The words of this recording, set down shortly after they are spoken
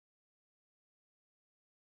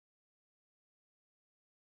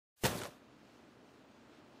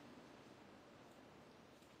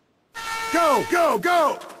Go, go,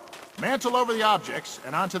 go! Mantle over the objects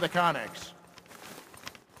and onto the Connex.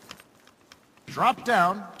 Drop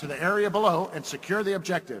down to the area below and secure the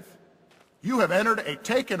objective. You have entered a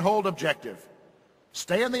take and hold objective.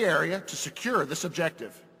 Stay in the area to secure this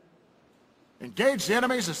objective. Engage the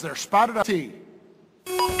enemies as they're spotted on T.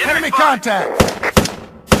 Enemy contact!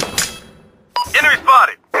 Enemy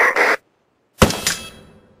spotted!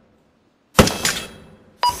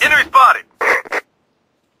 Enemy spotted!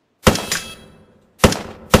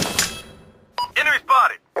 Enemy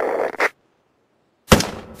spotted!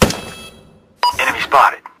 Enemy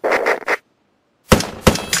spotted!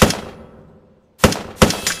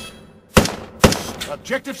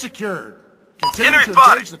 Objective secured. Continue Enemy to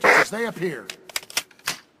spotted! engage the targets as they appear.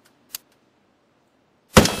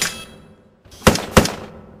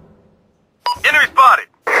 Enemy spotted!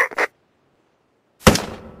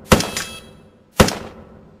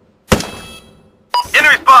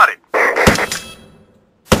 Enemy spotted!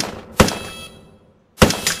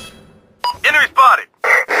 Enemy spotted!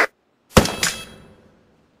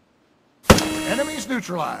 Enemies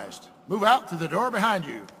neutralized. Move out through the door behind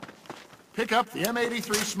you. Pick up the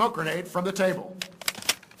M83 smoke grenade from the table.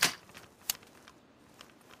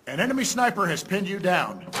 An enemy sniper has pinned you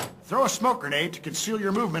down. Throw a smoke grenade to conceal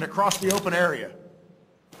your movement across the open area.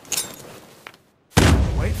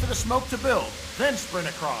 Wait for the smoke to build, then sprint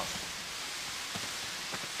across.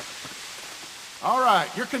 All right,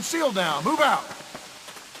 you're concealed now. Move out.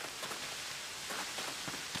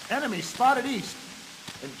 Enemy spotted east.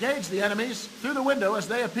 Engage the enemies through the window as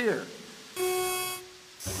they appear.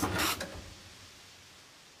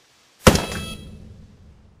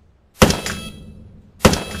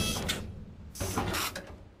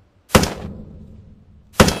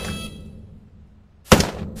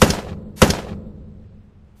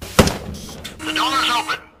 The door is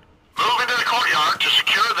open. Move into the courtyard to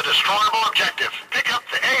secure the destroyable objective. Pick up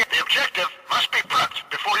the A. The objective must be prepped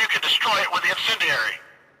before you can destroy it with the incendiary.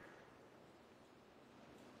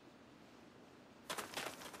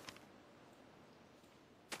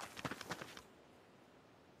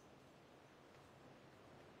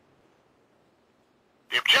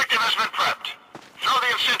 The objective has been prepped. Throw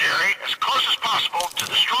the incendiary as close as possible to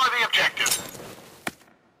destroy the objective.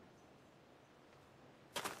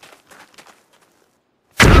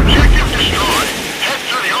 Objective destroyed. Head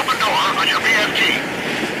through the open door on your BFT.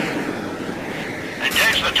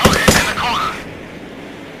 Engage the target in the corner.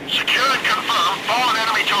 Secure and confirm fallen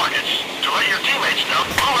enemy targets. To let your teammates know,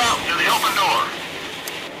 move out through the open door.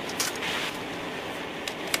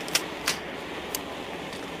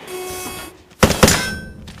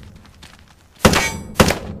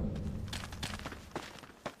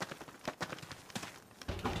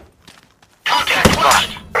 Contact lost.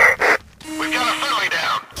 We've got a friendly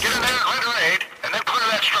down. Get in there and render aid, and then clear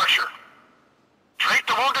that structure. Treat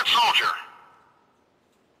the wounded soldier.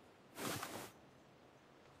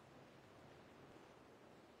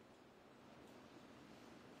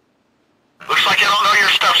 Looks like you don't know your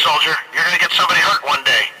stuff, soldier. You're gonna get somebody hurt one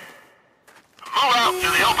day. Move out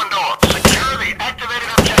through the open door. Secure the activated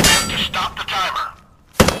objective to stop the timer.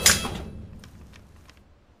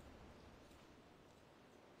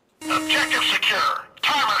 Objective secure.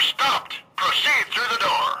 Timer stopped. Proceed through the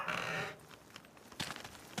door.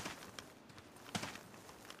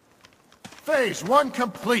 Phase 1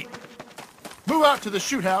 complete. Move out to the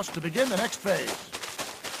shoot house to begin the next phase.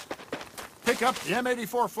 Pick up the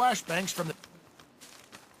M84 flashbangs from the...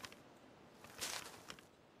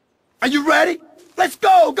 Are you ready? Let's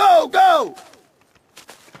go, go, go!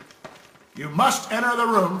 You must enter the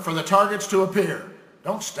room for the targets to appear.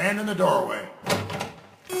 Don't stand in the doorway.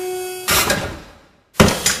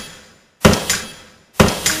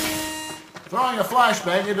 Throwing a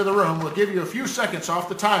flashbang into the room will give you a few seconds off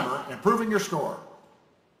the timer, improving your score.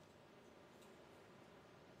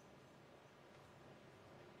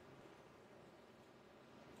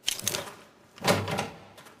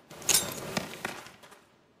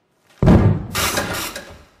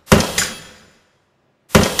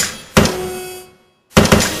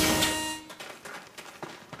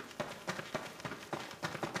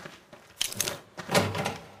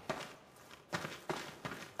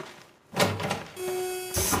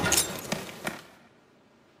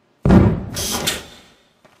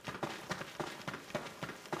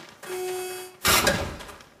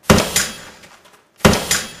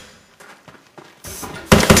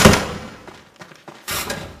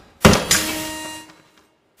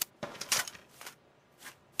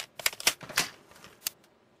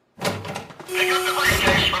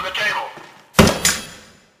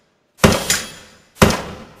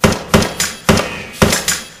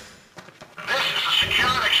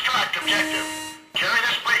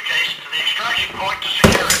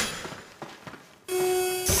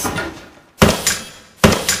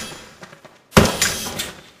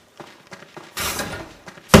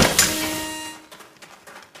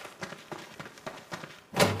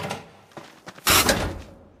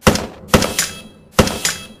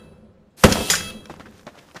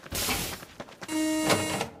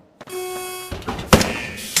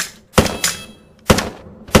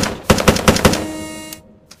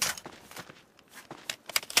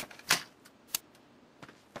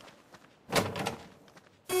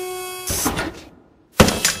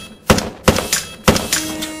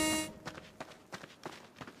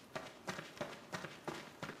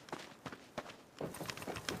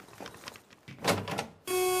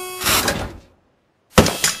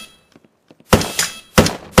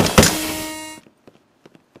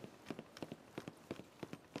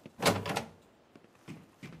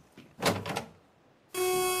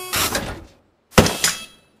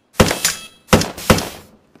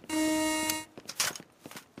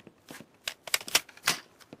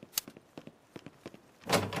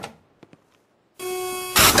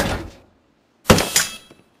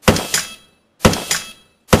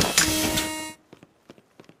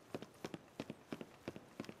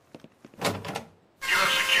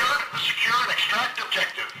 secure